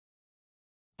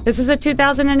This is a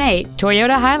 2008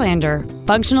 Toyota Highlander,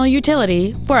 functional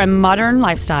utility for a modern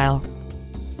lifestyle.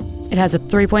 It has a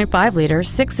 3.5-liter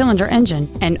six-cylinder engine,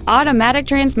 an automatic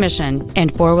transmission,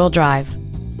 and four-wheel drive.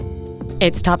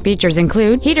 Its top features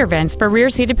include heater vents for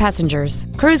rear-seated passengers,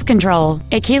 cruise control,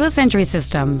 a keyless entry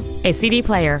system, a CD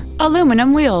player,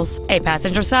 aluminum wheels, a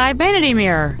passenger side vanity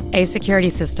mirror, a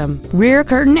security system, rear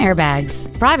curtain airbags,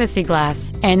 privacy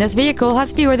glass, and this vehicle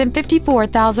has fewer than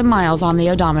 54,000 miles on the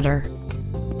odometer.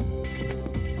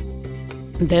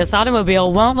 This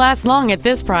automobile won't last long at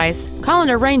this price. Call and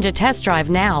arrange a test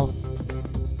drive now.